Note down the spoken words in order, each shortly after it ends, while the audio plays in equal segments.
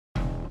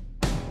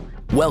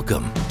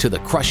Welcome to the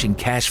Crushing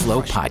Cash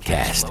Flow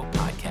Podcast,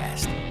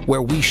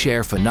 where we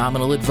share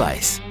phenomenal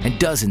advice and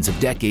dozens of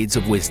decades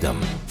of wisdom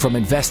from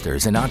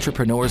investors and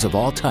entrepreneurs of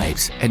all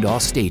types and all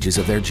stages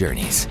of their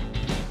journeys.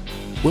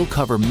 We'll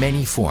cover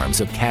many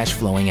forms of cash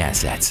flowing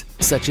assets,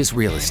 such as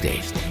real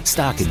estate,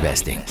 stock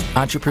investing,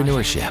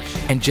 entrepreneurship,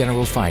 and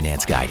general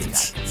finance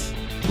guidance.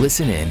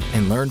 Listen in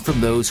and learn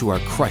from those who are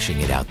crushing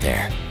it out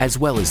there, as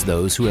well as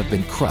those who have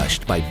been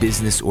crushed by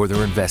business or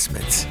their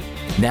investments.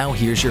 Now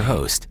here's your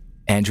host,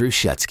 Andrew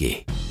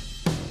Shutsky.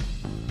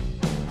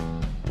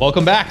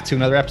 Welcome back to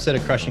another episode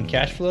of Crushing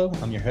Cash Flow.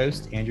 I'm your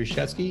host, Andrew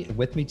Shutsky, and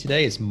with me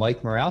today is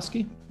Mike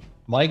Morawski.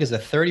 Mike is a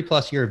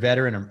 30-plus year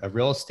veteran of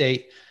real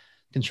estate,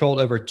 controlled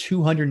over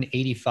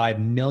 $285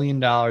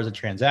 million of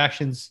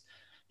transactions.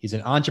 He's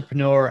an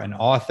entrepreneur, an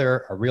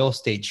author, a real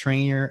estate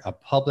trainer, a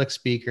public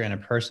speaker, and a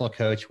personal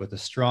coach with a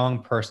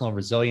strong personal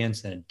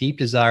resilience and a deep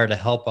desire to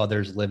help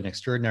others live an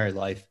extraordinary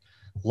life.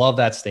 Love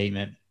that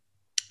statement.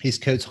 He's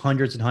coached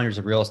hundreds and hundreds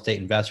of real estate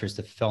investors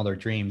to fulfill their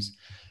dreams.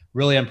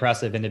 Really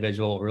impressive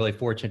individual. Really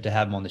fortunate to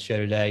have him on the show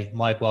today.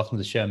 Mike, welcome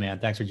to the show, man.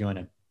 Thanks for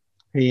joining.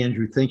 Hey,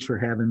 Andrew. Thanks for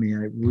having me.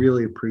 I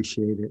really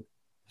appreciate it.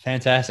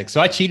 Fantastic.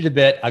 So I cheated a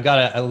bit. I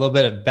got a little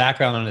bit of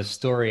background on this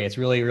story. It's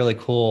really, really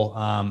cool.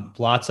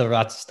 Lots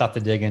of stuff to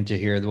dig into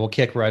here. We'll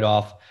kick right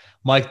off.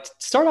 Mike,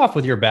 start off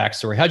with your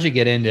backstory. How'd you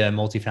get into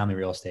multifamily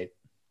real estate?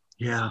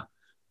 Yeah.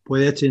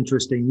 Boy, that's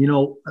interesting. You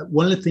know,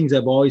 one of the things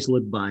I've always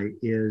lived by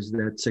is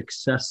that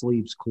success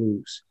leaves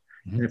clues.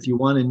 Mm-hmm. And if you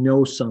want to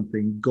know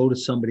something, go to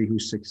somebody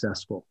who's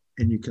successful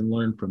and you can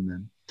learn from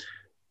them.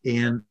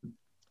 And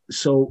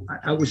so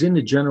I was in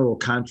the general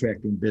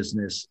contracting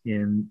business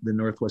in the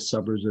northwest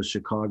suburbs of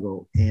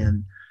Chicago.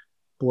 And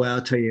boy,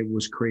 I'll tell you, it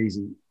was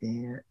crazy.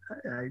 And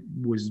I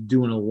was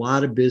doing a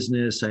lot of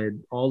business. I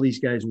had all these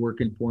guys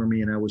working for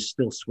me and I was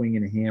still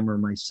swinging a hammer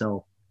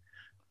myself.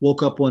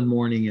 Woke up one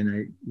morning and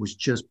I was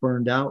just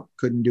burned out,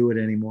 couldn't do it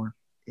anymore,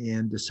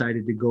 and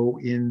decided to go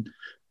in,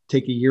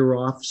 take a year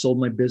off, sold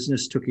my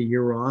business, took a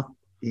year off,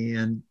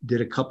 and did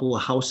a couple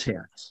of house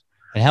hacks.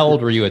 And how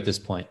old were you at this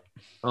point?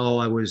 Oh,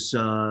 I was,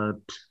 how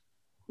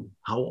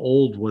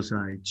old was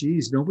I?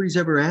 Geez, nobody's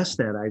ever asked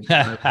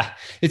that.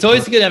 It's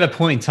always good to have a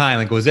point in time.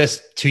 Like, was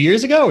this 2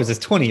 years ago or was this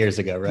 20 years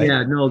ago, right?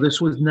 Yeah, no,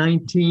 this was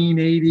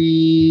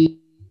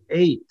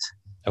 1988.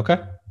 Okay.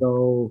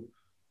 So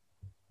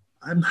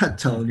I'm not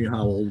telling you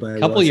how old I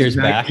was. Couple years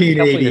back.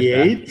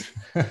 1988.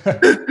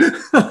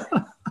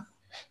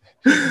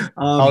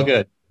 All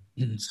good.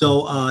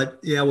 So,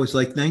 it was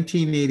like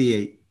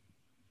 1988.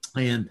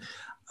 And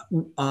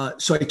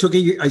so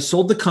I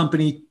sold the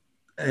company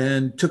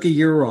and took a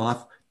year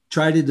off,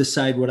 tried to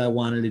decide what I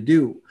wanted to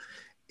do.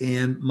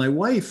 And my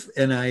wife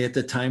and I, at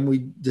the time,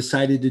 we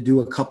decided to do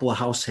a couple of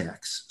house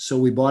hacks. So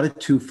we bought a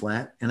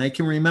 2-flat. And I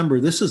can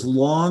remember, this is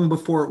long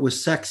before it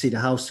was sexy to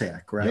house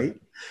hack, right? Yep.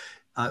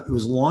 It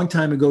was a long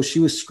time ago. She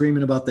was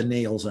screaming about the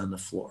nails on the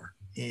floor.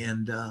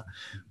 And,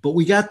 but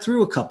we got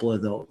through a couple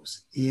of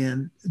those.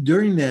 And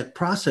during that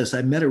process,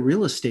 I met a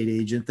real estate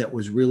agent that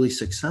was really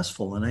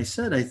successful. And I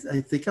said, I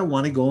think I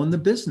want to go in the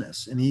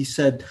business. And he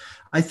said,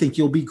 I think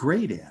you'll be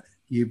great at it.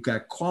 You've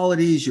got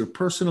qualities, you're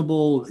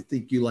personable. I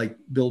think you like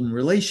building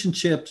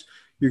relationships.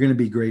 You're going to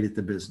be great at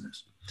the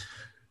business.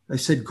 I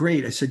said,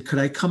 great. I said, could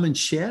I come and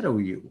shadow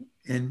you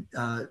and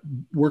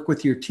work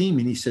with your team?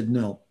 And he said,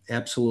 no,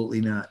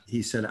 absolutely not.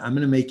 He said, I'm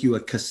going to make you a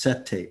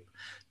cassette tape.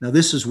 Now,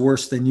 this is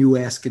worse than you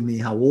asking me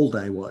how old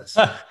I was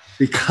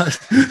because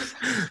well,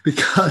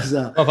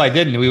 if I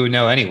didn't, we would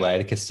know anyway.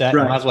 The cassette,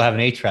 right. Might as well have an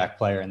 8-track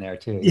player in there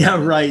too.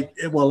 Yeah, right.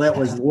 Well, that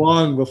was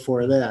long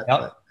before that.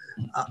 Yep.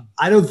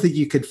 I don't think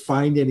you could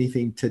find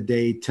anything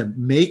today to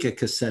make a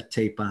cassette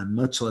tape on,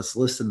 much less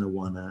listen to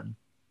one on.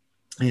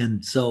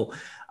 And so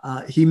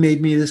he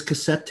made me this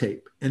cassette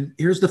tape. And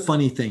here's the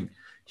funny thing.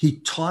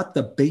 He taught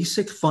the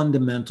basic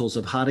fundamentals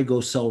of how to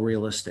go sell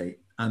real estate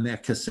on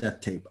that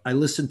cassette tape. I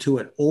listened to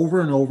it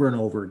over and over and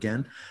over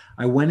again.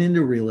 I went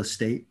into real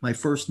estate. My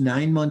first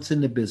 9 months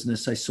in the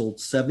business, I sold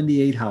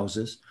 78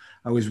 houses.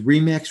 I was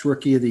RE/MAX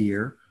Rookie of the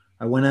Year.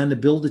 I went on to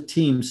build a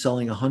team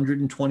selling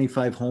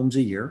 125 homes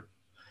a year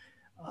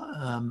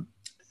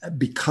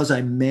because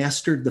I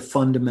mastered the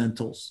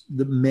fundamentals,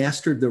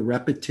 mastered the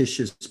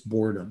repetitious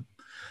boredom.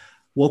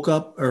 Woke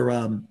up,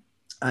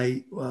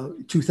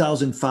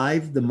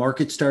 2005, the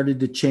market started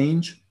to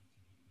change.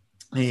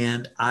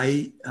 And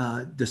I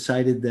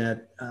decided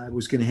that I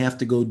was going to have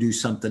to go do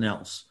something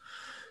else.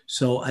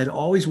 So I'd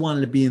always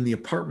wanted to be in the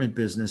apartment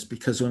business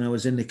because when I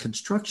was in the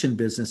construction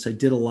business, I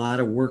did a lot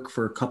of work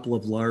for a couple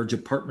of large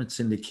apartment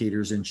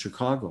syndicators in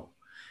Chicago.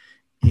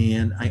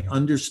 And I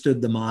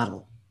understood the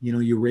model. You know,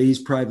 you raise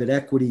private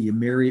equity, you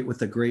marry it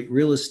with a great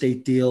real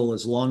estate deal.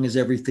 As long as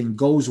everything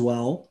goes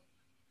well,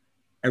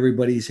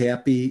 everybody's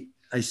happy.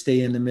 I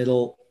stay in the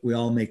middle. We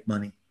all make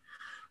money.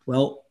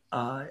 Well,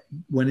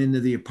 went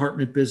into the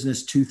apartment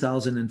business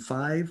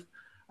 2005.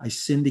 I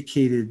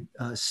syndicated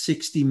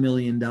 $60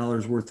 million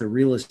worth of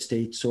real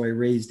estate. So I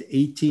raised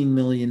 $18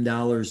 million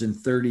in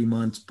 30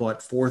 months,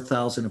 bought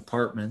 4,000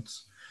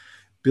 apartments,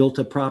 built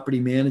a property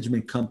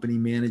management company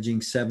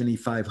managing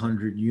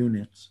 7,500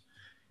 units.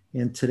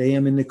 And today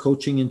I'm in the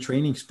coaching and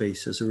training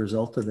space as a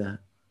result of that.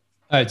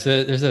 All right.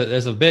 So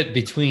there's a bit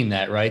between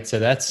that, right? So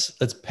let's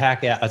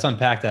unpack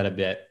that a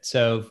bit.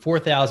 So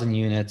 4,000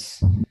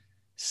 units,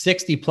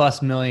 60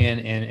 plus million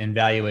in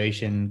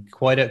valuation,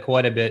 quite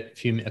a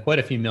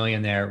few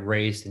million there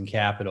raised in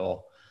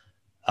capital.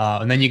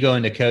 And then you go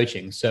into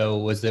coaching. So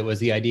was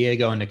the idea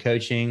going to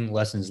coaching,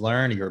 lessons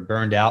learned, you were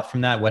burned out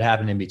from that? What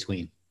happened in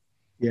between?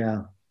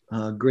 Yeah.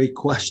 Great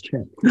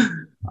question.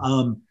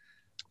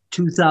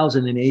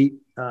 2008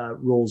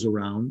 rolls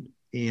around,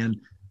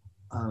 and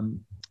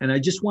I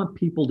just want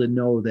people to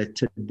know that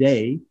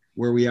today,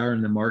 where we are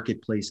in the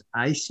marketplace,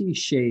 I see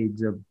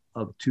shades of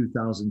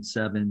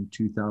 2007,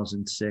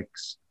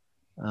 2006.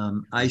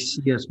 I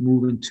see us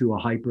moving to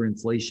a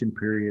hyperinflation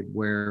period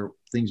where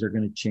things are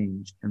going to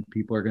change and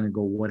people are going to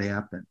go, what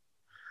happened?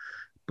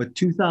 But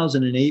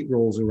 2008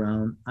 rolls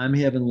around. I'm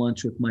having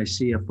lunch with my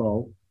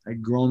CFO.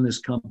 I'd grown this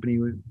company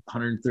with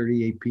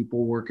 138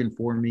 people working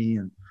for me,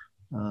 and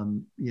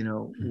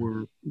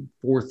we're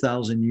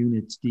 4,000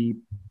 units deep.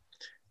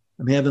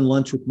 I'm having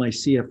lunch with my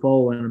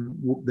CFO,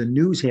 and the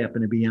news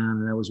happened to be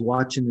on, and I was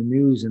watching the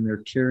news, and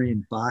they're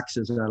carrying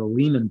boxes out of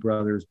Lehman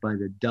Brothers by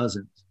the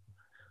dozens.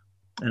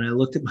 And I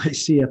looked at my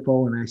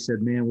CFO and I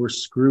said, man, we're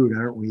screwed,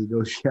 aren't we? He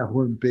goes, yeah,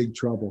 we're in big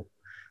trouble,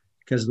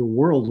 because the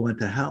world went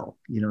to hell.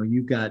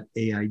 You've got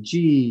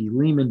AIG,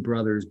 Lehman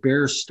Brothers,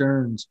 Bear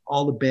Stearns,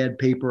 all the bad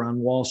paper on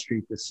Wall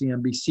Street, the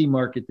CNBC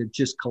market that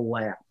just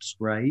collapsed,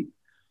 right?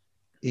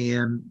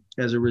 And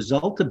as a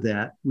result of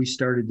that, we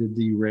started to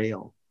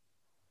derail.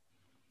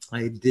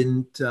 I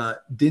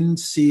didn't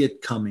see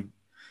it coming,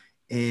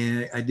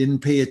 and I didn't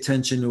pay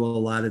attention to a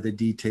lot of the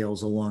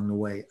details along the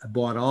way. I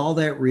bought all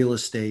that real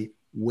estate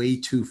way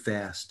too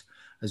fast.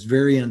 I was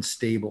very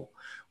unstable.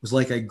 It was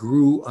like I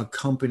grew a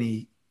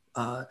company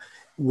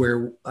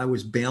where I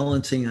was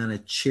balancing on a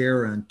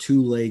chair on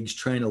two legs,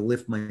 trying to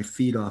lift my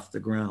feet off the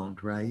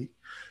ground, right?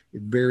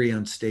 Very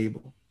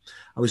unstable.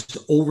 I was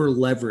over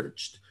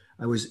leveraged.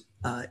 I was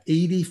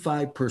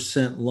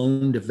 85%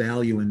 loan to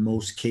value in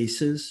most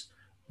cases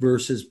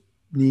versus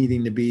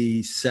needing to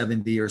be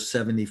 70 or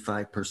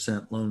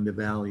 75% loan to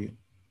value.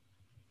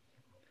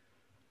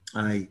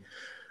 I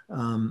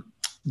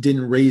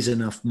didn't raise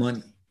enough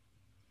money.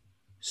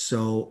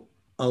 So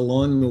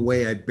along the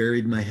way, I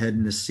buried my head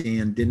in the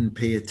sand, didn't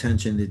pay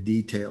attention to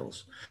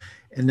details.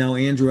 And now,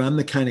 Andrew, I'm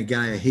the kind of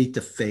guy, I hate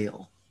to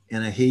fail.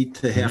 And I hate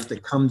to have to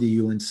come to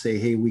you and say,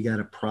 hey, we got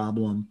a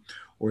problem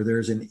or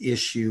there's an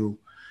issue.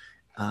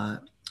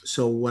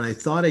 So what I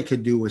thought I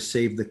could do was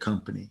save the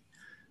company.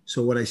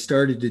 So what I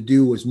started to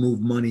do was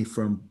move money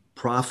from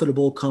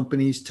profitable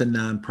companies to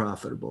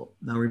non-profitable.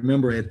 Now,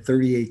 remember, I had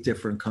 38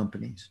 different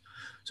companies.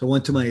 So I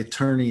went to my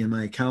attorney and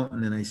my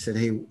accountant and I said,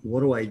 hey,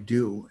 what do I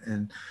do?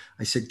 And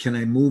I said, can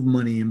I move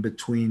money in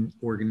between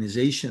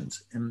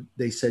organizations? And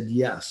they said,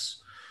 yes,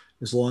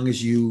 as long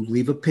as you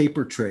leave a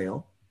paper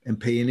trail and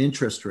pay an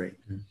interest rate.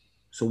 Mm-hmm.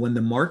 So when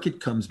the market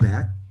comes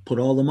back, put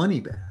all the money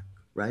back,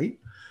 right?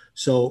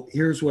 So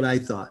here's what I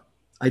thought.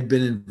 I'd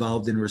been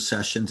involved in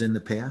recessions in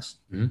the past.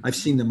 Mm-hmm. I've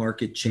seen the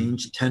market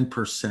change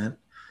 10%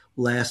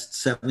 last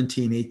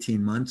 17,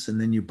 18 months, and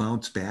then you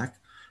bounce back.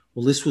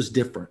 Well, this was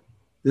different.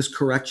 This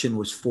correction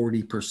was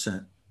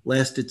 40%,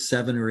 lasted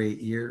 7 or 8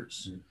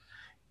 years.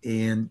 Mm-hmm.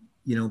 And,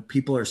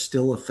 people are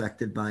still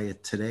affected by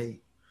it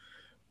today.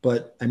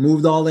 But I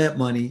moved all that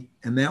money,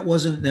 and that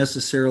wasn't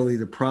necessarily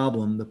the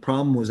problem. The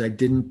problem was I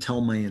didn't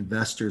tell my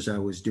investors I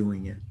was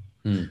doing it.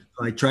 Mm.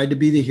 So I tried to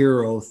be the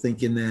hero,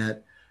 thinking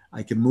that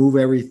I could move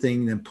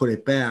everything and put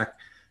it back,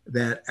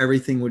 that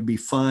everything would be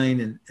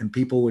fine and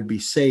people would be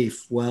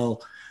safe.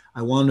 Well,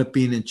 I wound up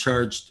being in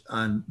charge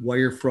on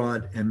wire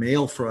fraud and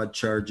mail fraud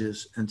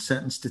charges and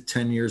sentenced to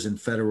 10 years in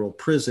federal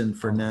prison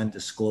for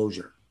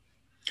non-disclosure.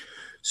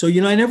 So,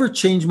 I never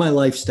changed my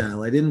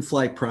lifestyle. I didn't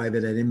fly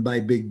private. I didn't buy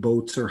big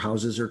boats or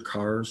houses or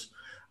cars.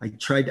 I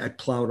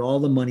plowed all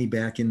the money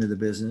back into the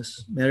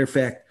business. Matter of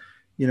fact,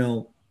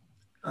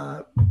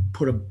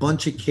 put a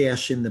bunch of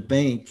cash in the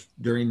bank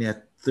during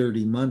that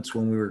 30 months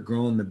when we were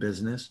growing the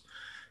business,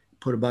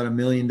 put about $1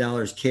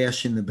 million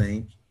cash in the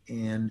bank,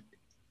 and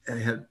I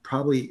had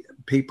probably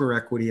paper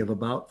equity of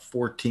about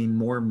 14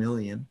 more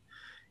million.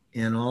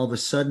 And all of a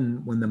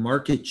sudden, when the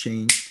market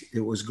changed, it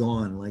was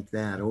gone like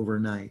that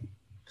overnight.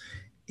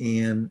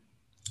 And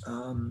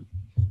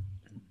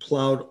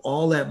plowed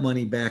all that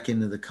money back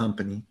into the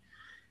company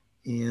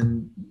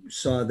and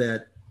saw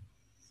that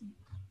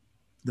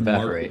the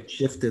market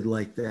shifted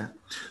like that.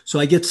 So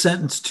I get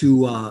sentenced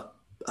to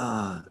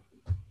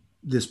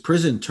this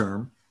prison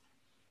term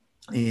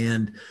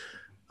and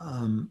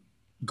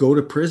go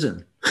to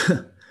prison.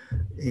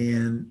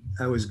 And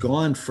I was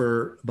gone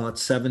for about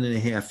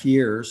 7.5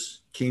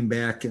 years, came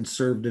back and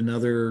served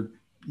another,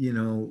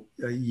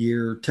 a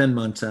year, 10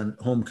 months on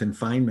home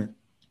confinement.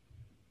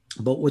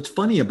 But what's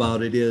funny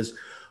about it is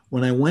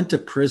when I went to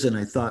prison,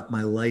 I thought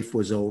my life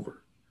was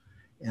over.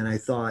 And I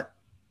thought,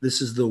 this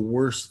is the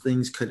worst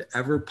things could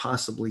ever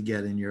possibly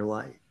get in your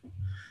life.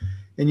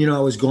 And, I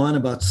was gone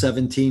about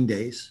 17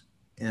 days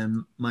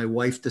and my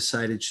wife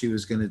decided she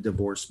was going to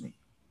divorce me.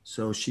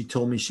 So she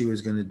told me she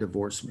was going to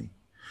divorce me,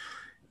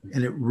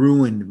 and it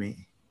ruined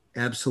me,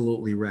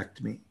 absolutely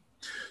wrecked me.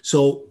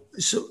 So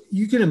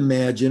you can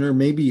imagine, or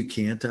maybe you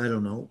can't, I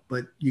don't know,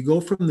 but you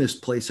go from this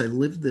place. I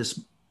lived this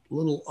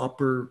little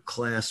upper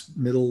class,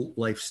 middle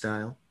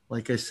lifestyle.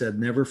 Like I said,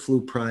 never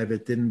flew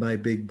private, didn't buy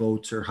big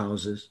boats or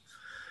houses.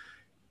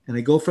 And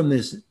I go from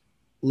this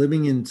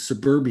living in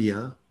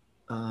suburbia,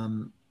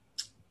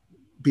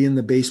 being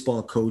the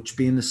baseball coach,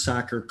 being the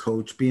soccer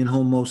coach, being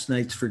home most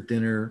nights for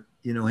dinner,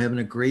 having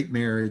a great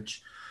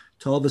marriage,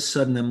 to all of a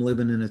sudden I'm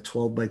living in a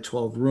 12 by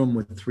 12 room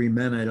with 3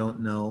 men I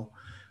don't know,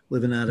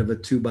 living out of a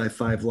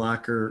 2x5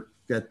 locker,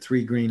 got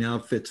 3 green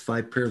outfits,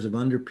 5 pairs of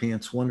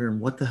underpants, wondering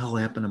what the hell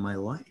happened to my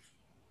life.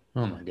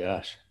 Oh my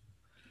gosh.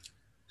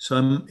 So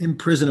I'm in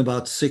prison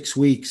about 6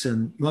 weeks,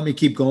 and you want me to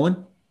keep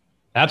going?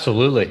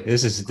 Absolutely.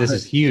 This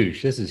is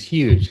huge. This is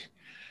huge.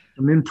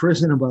 I'm in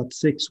prison about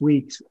 6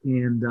 weeks,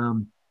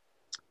 and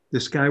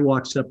this guy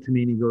walks up to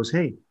me and he goes,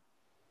 "Hey,"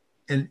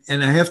 and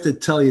I have to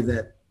tell you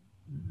that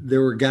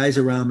there were guys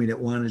around me that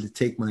wanted to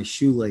take my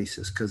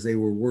shoelaces because they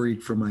were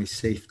worried for my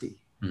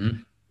safety,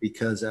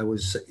 because I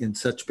was in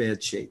such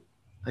bad shape.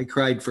 I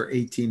cried for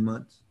 18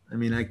 months. I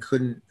mean, I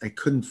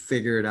couldn't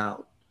figure it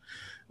out.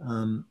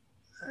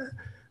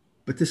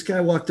 But this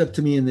guy walked up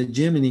to me in the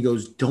gym and he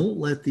goes, "Don't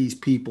let these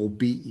people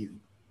beat you.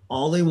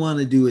 All they want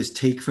to do is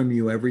take from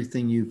you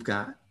everything you've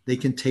got. They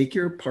can take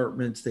your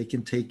apartments, they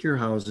can take your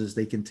houses,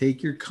 they can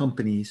take your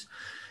companies,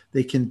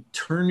 they can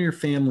turn your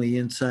family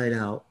inside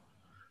out.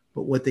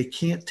 But what they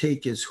can't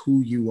take is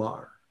who you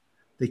are.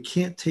 They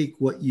can't take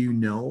what you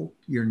know,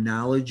 your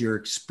knowledge, your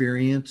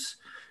experience,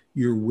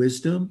 your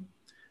wisdom.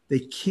 They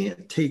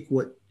can't take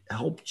what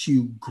helped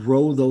you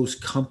grow those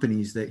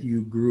companies that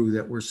you grew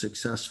that were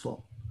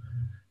successful."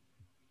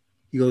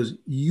 He goes,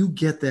 "You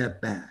get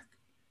that back."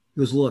 He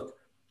goes, "Look,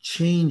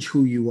 change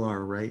who you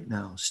are right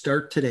now.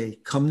 Start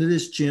today. Come to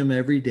this gym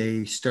every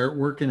day. Start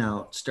working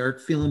out. Start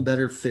feeling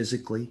better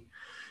physically.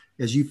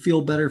 As you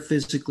feel better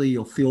physically,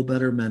 you'll feel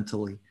better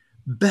mentally."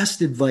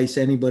 Best advice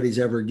anybody's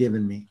ever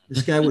given me.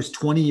 This guy was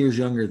 20 years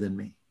younger than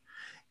me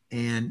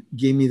and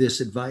gave me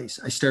this advice.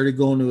 I started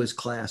going to his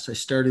class. I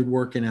started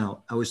working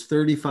out. I was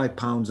 35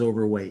 pounds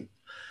overweight.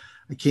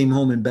 I came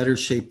home in better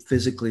shape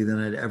physically than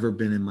I'd ever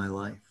been in my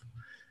life.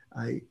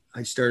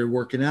 I started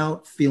working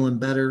out, feeling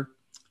better,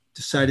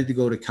 decided to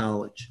go to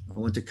college. I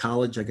went to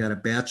college. I got a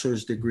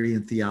bachelor's degree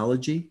in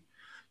theology.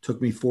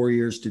 Took me 4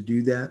 years to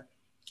do that.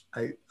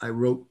 I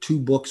wrote 2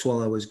 books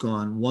while I was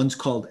gone. One's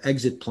called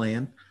Exit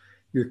Plan,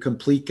 Your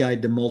Complete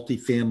Guide to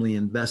Multifamily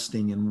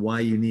Investing and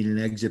Why You Need an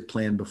Exit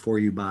Plan Before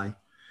You Buy.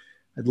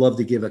 I'd love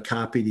to give a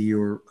copy to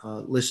your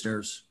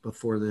listeners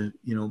before the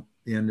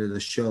end of the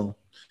show.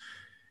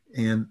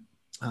 And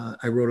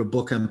I wrote a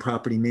book on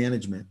property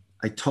management.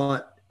 I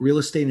taught real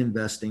estate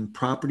investing,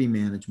 property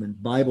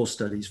management, Bible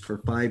studies for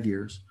 5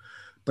 years.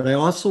 But I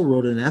also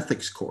wrote an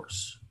ethics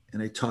course,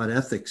 and I taught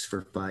ethics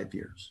for 5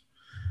 years.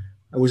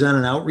 I was on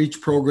an outreach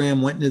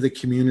program, went into the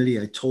community.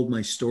 I told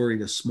my story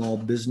to small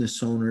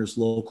business owners,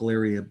 local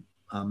area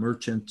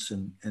merchants,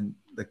 and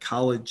the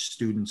college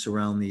students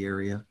around the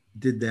area.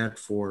 Did that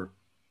for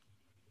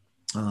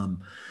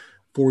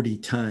 40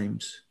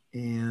 times,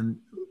 and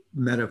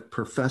met a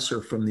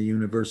professor from the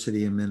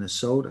University of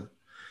Minnesota.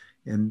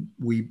 And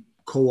we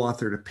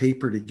co-authored a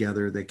paper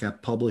together that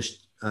got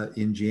published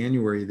in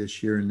January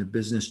this year in the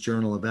Business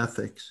Journal of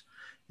Ethics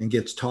and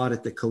gets taught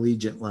at the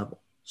collegiate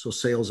level. So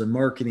sales and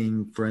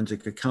marketing,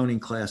 forensic accounting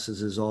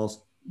classes is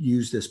all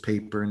use this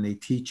paper, and they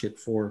teach it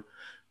for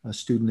a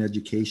student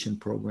education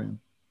program.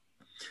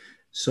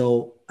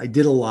 So I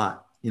did a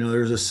lot.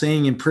 There's a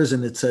saying in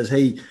prison that says,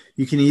 "Hey,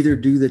 you can either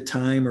do the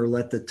time or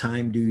let the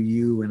time do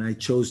you." And I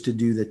chose to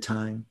do the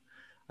time.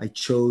 I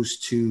chose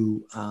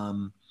to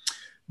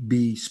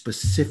be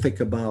specific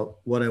about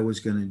what I was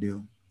going to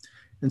do.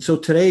 And so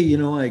today,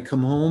 I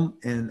come home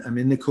and I'm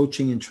in the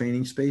coaching and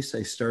training space.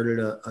 I started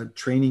a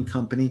training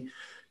company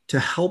to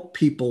help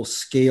people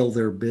scale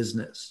their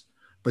business,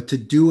 but to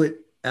do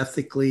it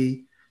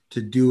ethically,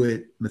 to do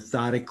it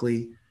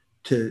methodically,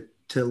 to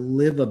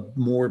live a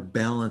more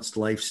balanced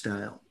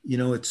lifestyle.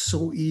 It's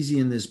so easy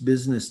in this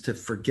business to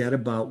forget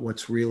about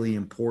what's really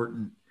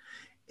important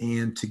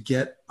and to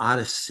get out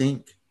of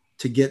sync,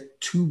 to get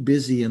too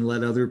busy and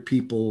let other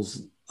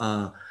people's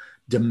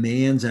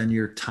demands on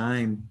your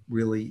time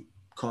really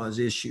cause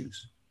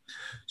issues.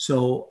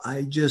 So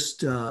I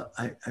just,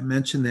 I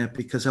mentioned that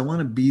because I want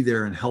to be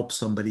there and help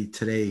somebody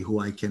today who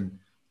I can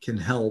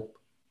help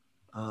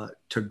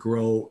to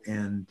grow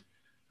and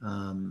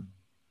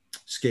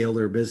scale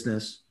their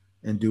business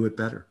and do it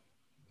better.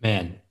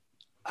 Man,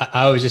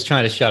 I was just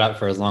trying to shut up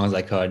for as long as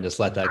I could and just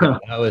let that go.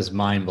 That was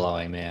mind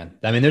blowing, man.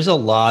 I mean, there's a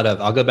lot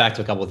of, I'll go back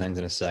to a couple of things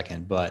in a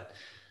second, but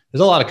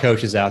there's a lot of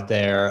coaches out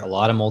there, a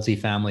lot of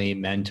multifamily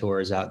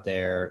mentors out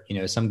there,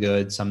 some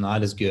good, some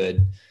not as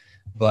good,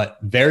 but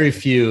very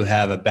few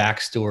have a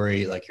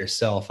backstory like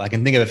yourself. I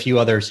can think of a few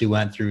others who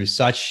went through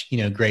such,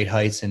 great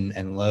heights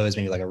and lows,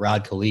 maybe like a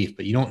Rod Khleif,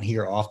 but you don't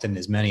hear often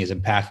as many as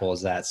impactful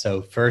as that.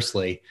 So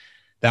firstly,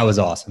 That was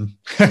awesome.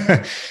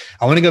 I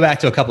want to go back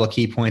to a couple of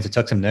key points. I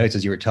took some notes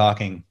as you were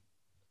talking,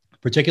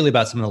 particularly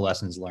about some of the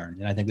lessons learned.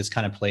 And I think this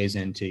kind of plays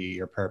into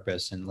your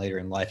purpose, and later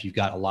in life, you've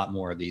got a lot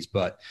more of these,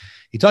 but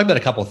you talked about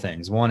a couple of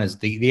things. One is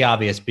the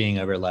obvious, being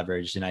over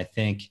leveraged. And I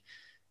think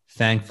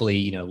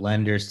thankfully,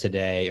 lenders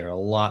today are a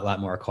lot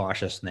more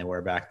cautious than they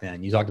were back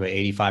then. You talked about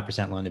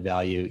 85% loan to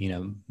value,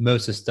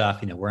 most of the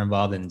stuff, we're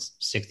involved in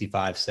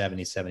 65,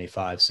 70,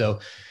 75. So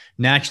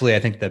naturally, I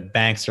think the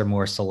banks are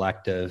more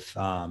selective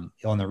on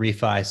the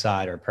refi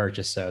side or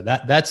purchase. So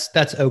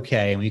that's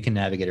okay. And we can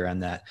navigate around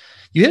that.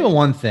 You hit on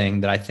one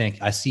thing that I think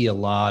I see a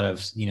lot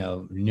of,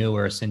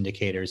 newer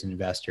syndicators,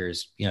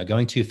 investors,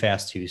 going too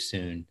fast, too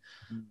soon.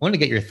 I wanted to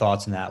get your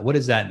thoughts on that. What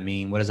does that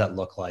mean? What does that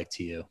look like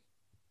to you?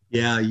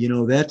 Yeah,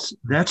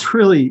 that's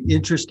really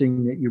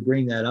interesting that you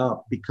bring that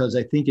up, because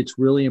I think it's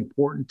really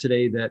important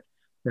today that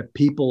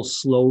people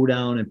slow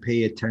down and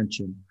pay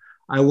attention.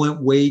 I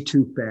went way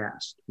too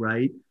fast,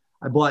 right?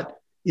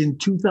 In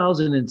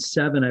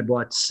 2007, I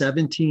bought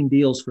 17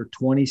 deals for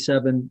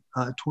 27,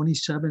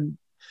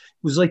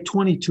 it was like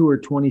 22 or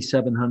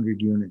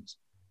 2,700 units.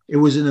 It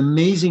was an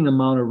amazing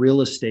amount of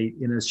real estate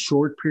in a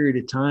short period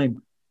of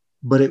time,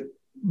 but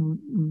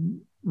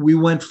we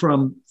went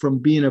from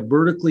being a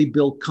vertically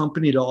built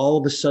company to all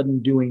of a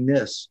sudden doing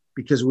this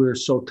because we were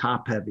so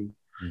top heavy,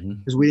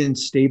 because we didn't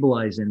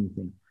stabilize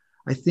anything.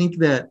 I think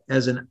that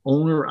as an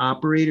owner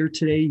operator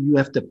today, you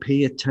have to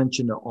pay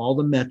attention to all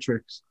the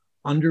metrics,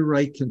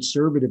 underwrite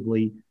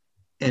conservatively,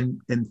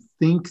 and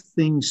think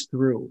things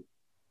through.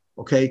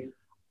 Okay.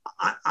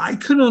 I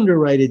could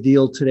underwrite a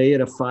deal today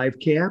at a 5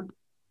 cap,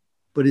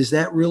 but is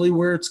that really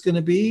where it's going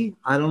to be?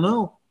 I don't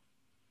know.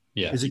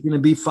 Yeah. Is it going to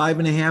be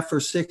 5.5 or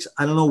 6?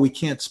 I don't know. We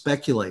can't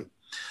speculate.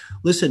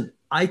 Listen,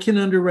 I can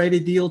underwrite a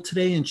deal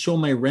today and show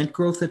my rent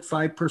growth at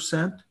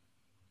 5%.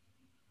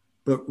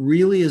 But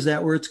really, is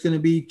that where it's going to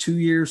be 2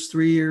 years,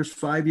 3 years,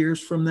 5 years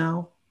from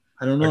now?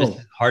 I don't know.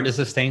 Hard to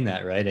sustain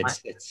that, right?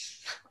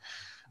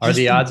 Are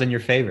the odds in your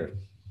favor?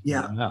 Yeah.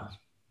 I don't know.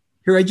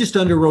 Here, I just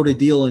underwrote a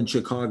deal in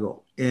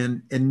Chicago,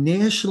 and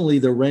nationally,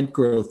 the rent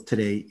growth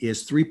today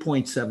is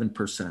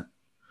 3.7%.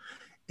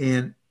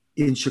 And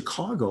in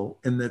Chicago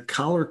and the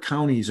collar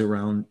counties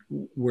around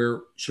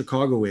where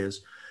Chicago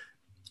is,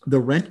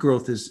 the rent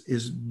growth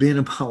is been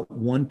about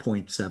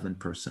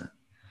 1.7%.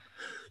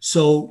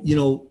 So,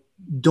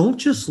 don't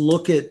just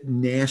look at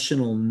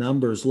national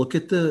numbers. Look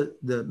at the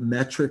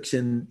metrics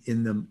in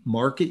the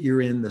market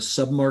you're in, the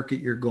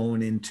submarket you're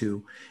going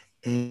into,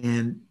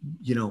 and,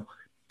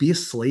 be a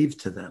slave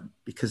to them,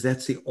 because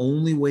that's the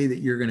only way that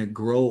you're going to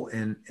grow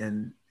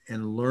and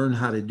learn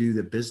how to do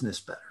the business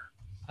better.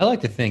 I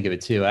like to think of it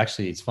too.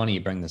 Actually, it's funny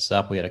you bring this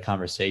up. We had a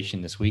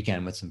conversation this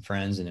weekend with some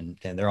friends, and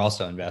they're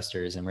also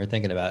investors. And we're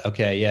thinking about,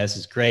 okay, yeah, this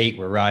is great.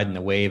 We're riding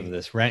the wave of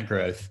this rent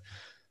growth.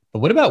 But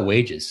what about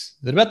wages?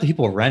 What about the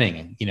people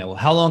renting?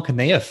 How long can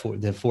they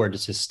afford to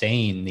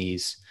sustain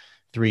these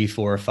 3,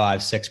 4, 5,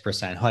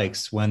 6%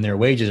 hikes when their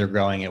wages are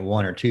growing at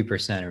 1 or 2%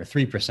 or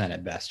 3%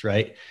 at best,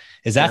 right?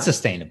 Is that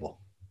sustainable?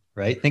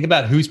 Right? Think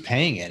about who's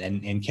paying it,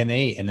 and can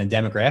they, and the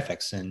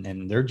demographics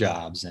and their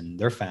jobs and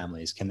their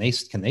families, can they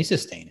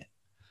sustain it?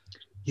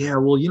 Yeah.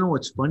 Well,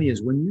 what's funny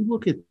is when you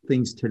look at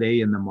things today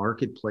in the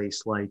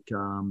marketplace, like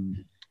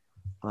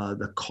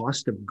the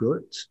cost of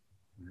goods,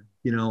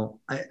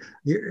 I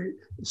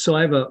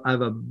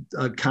have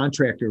a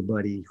contractor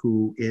buddy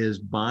who is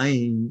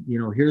buying,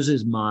 here's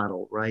his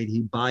model, right?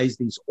 He buys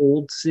these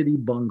old city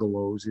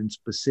bungalows in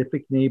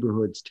specific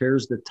neighborhoods,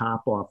 tears the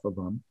top off of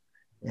them,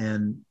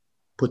 and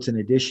puts an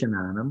addition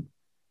on them,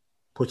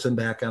 puts them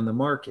back on the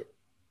market,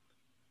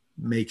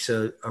 makes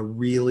a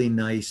really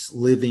nice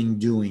living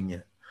doing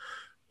it.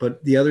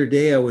 But the other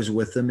day I was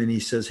with him and he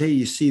says, hey,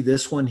 you see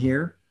this one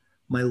here?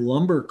 My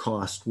lumber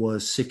cost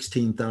was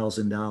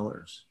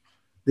 $16,000.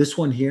 This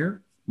one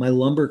here, my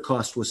lumber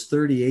cost was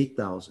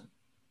 $38,000.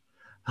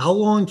 How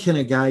long can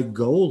a guy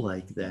go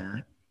like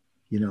that?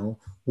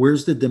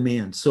 Where's the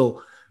demand?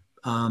 So,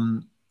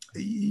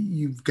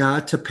 you've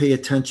got to pay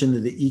attention to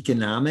the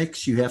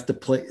economics. You have to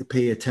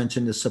pay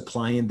attention to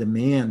supply and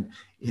demand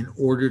in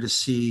order to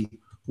see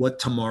what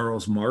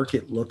tomorrow's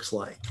market looks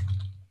like.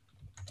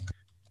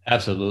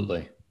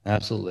 Absolutely. I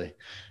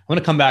want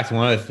to come back to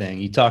one other thing.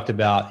 You talked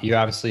about, you're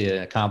obviously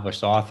an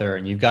accomplished author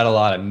and you've got a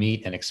lot of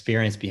meat and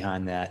experience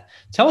behind that.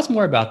 Tell us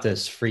more about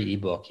this free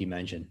ebook you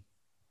mentioned.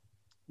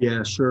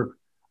 Yeah, sure.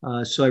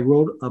 So I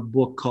wrote a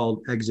book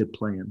called Exit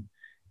Plan.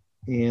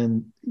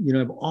 And,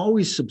 I've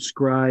always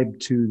subscribed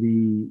to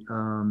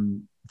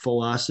the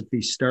philosophy,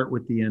 start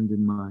with the end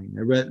in mind.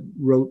 I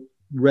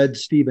read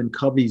Stephen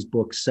Covey's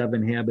book,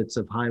 7 Habits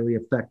of Highly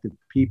Effective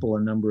People,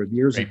 a number of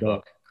years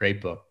ago. Great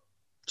book.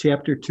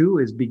 Chapter 2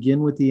 is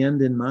begin with the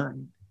end in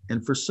mind.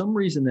 And for some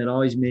reason, that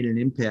always made an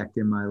impact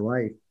in my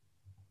life.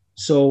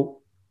 So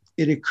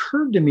it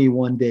occurred to me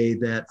one day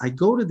that I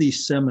go to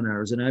these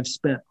seminars and I've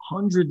spent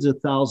hundreds of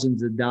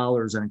thousands of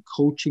dollars on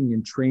coaching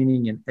and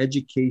training and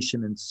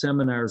education and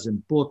seminars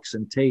and books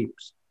and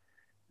tapes.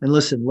 And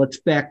listen, let's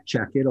fact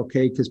check it,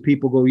 okay? Because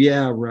people go,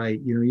 yeah, right.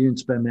 You didn't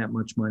spend that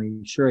much money.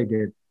 Sure, I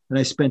did. And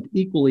I spent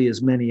equally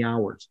as many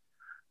hours.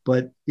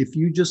 But if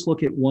you just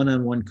look at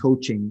one-on-one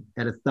coaching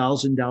at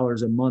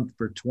 $1,000 a month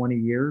for 20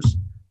 years,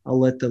 I'll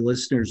let the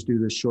listeners do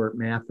the short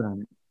math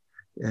on it,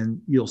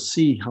 and you'll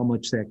see how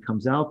much that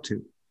comes out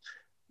to.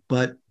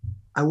 But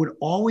I would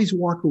always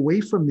walk away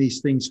from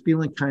these things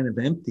feeling kind of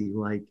empty,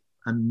 like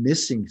I'm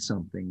missing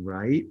something,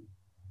 right?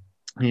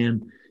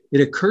 And it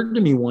occurred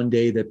to me one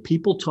day that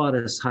people taught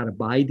us how to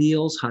buy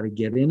deals, how to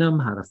get in them,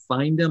 how to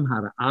find them,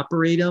 how to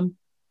operate them,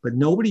 but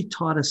nobody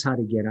taught us how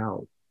to get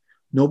out.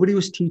 Nobody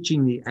was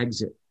teaching the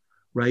exit,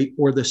 right?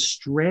 Or the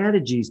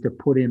strategies to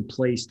put in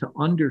place to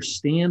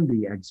understand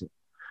the exit,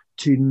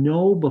 to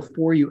know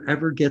before you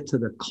ever get to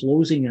the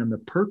closing on the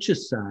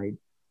purchase side,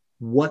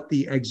 what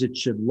the exit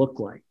should look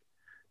like.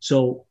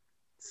 So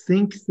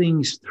think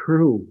things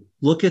through.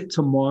 Look at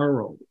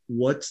tomorrow.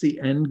 What's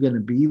the end going to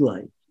be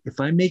like? If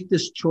I make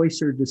this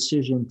choice or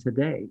decision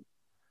today,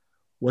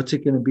 what's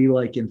it going to be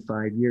like in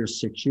 5 years,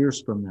 6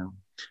 years from now?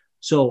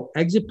 So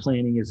exit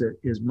planning is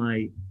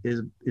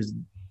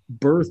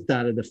birthed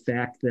out of the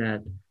fact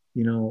that,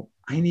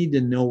 I need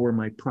to know where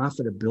my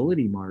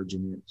profitability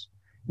margin is.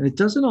 And it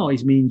doesn't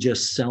always mean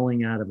just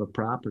selling out of a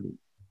property.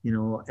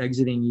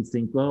 Exiting, you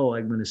think, oh,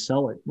 I'm going to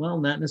sell it. Well,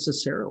 not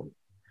necessarily.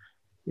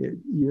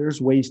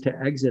 There's ways to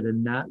exit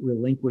and not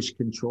relinquish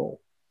control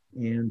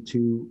and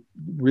to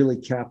really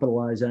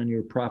capitalize on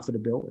your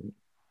profitability.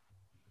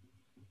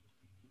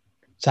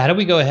 So how do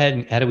we go ahead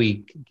and how do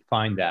we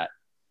find that?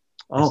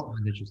 Oh,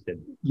 I'm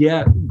interested.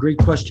 Yeah, great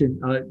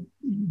question.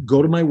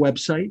 Go to my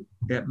website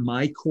at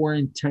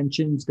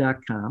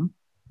mycoreintentions.com,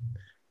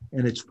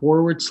 and it's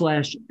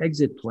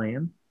 /exit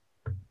plan.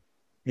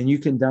 And you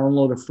can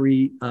download a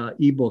free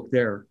ebook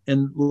there.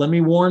 And let me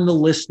warn the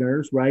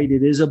listeners, right?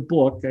 It is a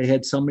book. I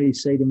had somebody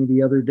say to me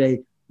the other day,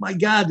 my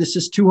God, this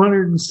is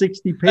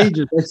 260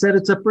 pages. I said,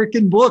 it's a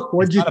freaking book.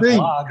 What'd you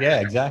think?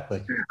 Yeah,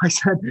 exactly. I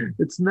said,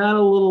 it's not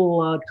a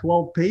little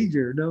 12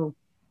 pager. No.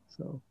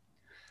 So.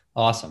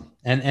 Awesome.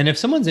 And if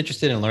someone's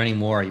interested in learning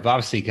more, you've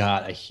obviously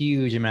got a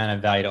huge amount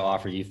of value to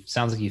offer.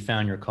 Sounds like you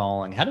found your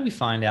calling. How do we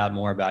find out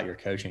more about your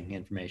coaching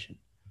information?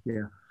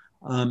 Yeah.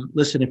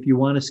 Listen, if you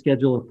want to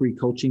schedule a free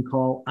coaching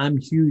call, I'm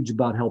huge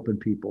about helping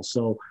people.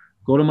 So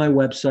go to my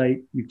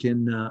website. You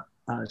can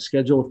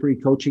schedule a free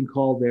coaching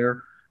call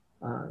there.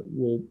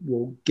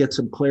 We'll get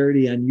some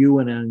clarity on you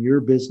and on your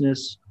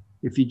business.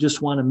 If you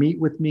just want to meet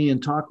with me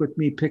and talk with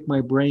me, pick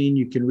my brain,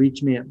 you can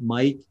reach me at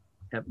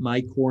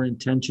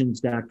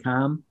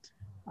mike@mycoreintentions.com.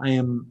 I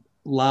am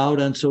loud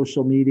on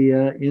social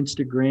media,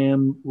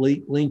 Instagram,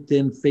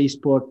 LinkedIn,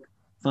 Facebook.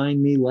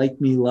 Find me, like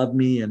me, love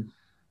me. And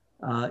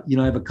I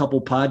have a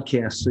couple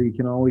podcasts, so you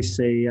can always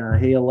say,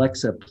 hey,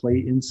 Alexa,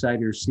 play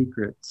Insider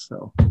Secrets.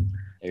 So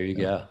there you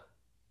go.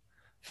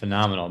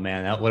 Phenomenal,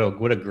 man.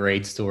 What a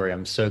great story.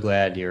 I'm so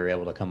glad you're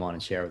able to come on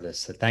and share with us.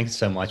 So thanks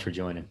so much for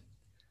joining.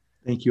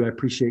 Thank you. I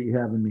appreciate you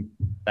having me.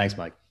 Thanks,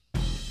 Mike.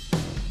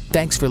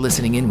 Thanks for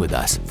listening in with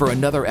us for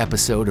another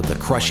episode of the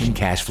Crushing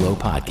Cash Flow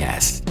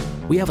Podcast.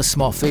 We have a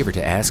small favor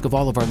to ask of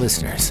all of our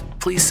listeners.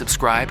 Please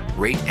subscribe,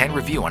 rate, and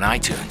review on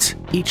iTunes.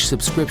 Each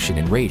subscription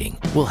and rating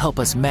will help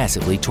us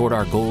massively toward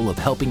our goal of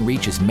helping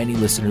reach as many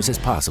listeners as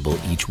possible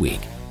each week.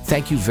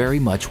 Thank you very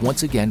much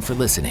once again for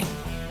listening.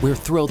 We're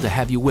thrilled to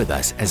have you with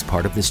us as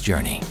part of this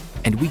journey,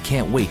 and we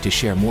can't wait to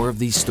share more of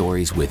these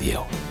stories with you.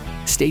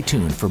 Stay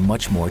tuned for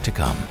much more to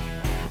come.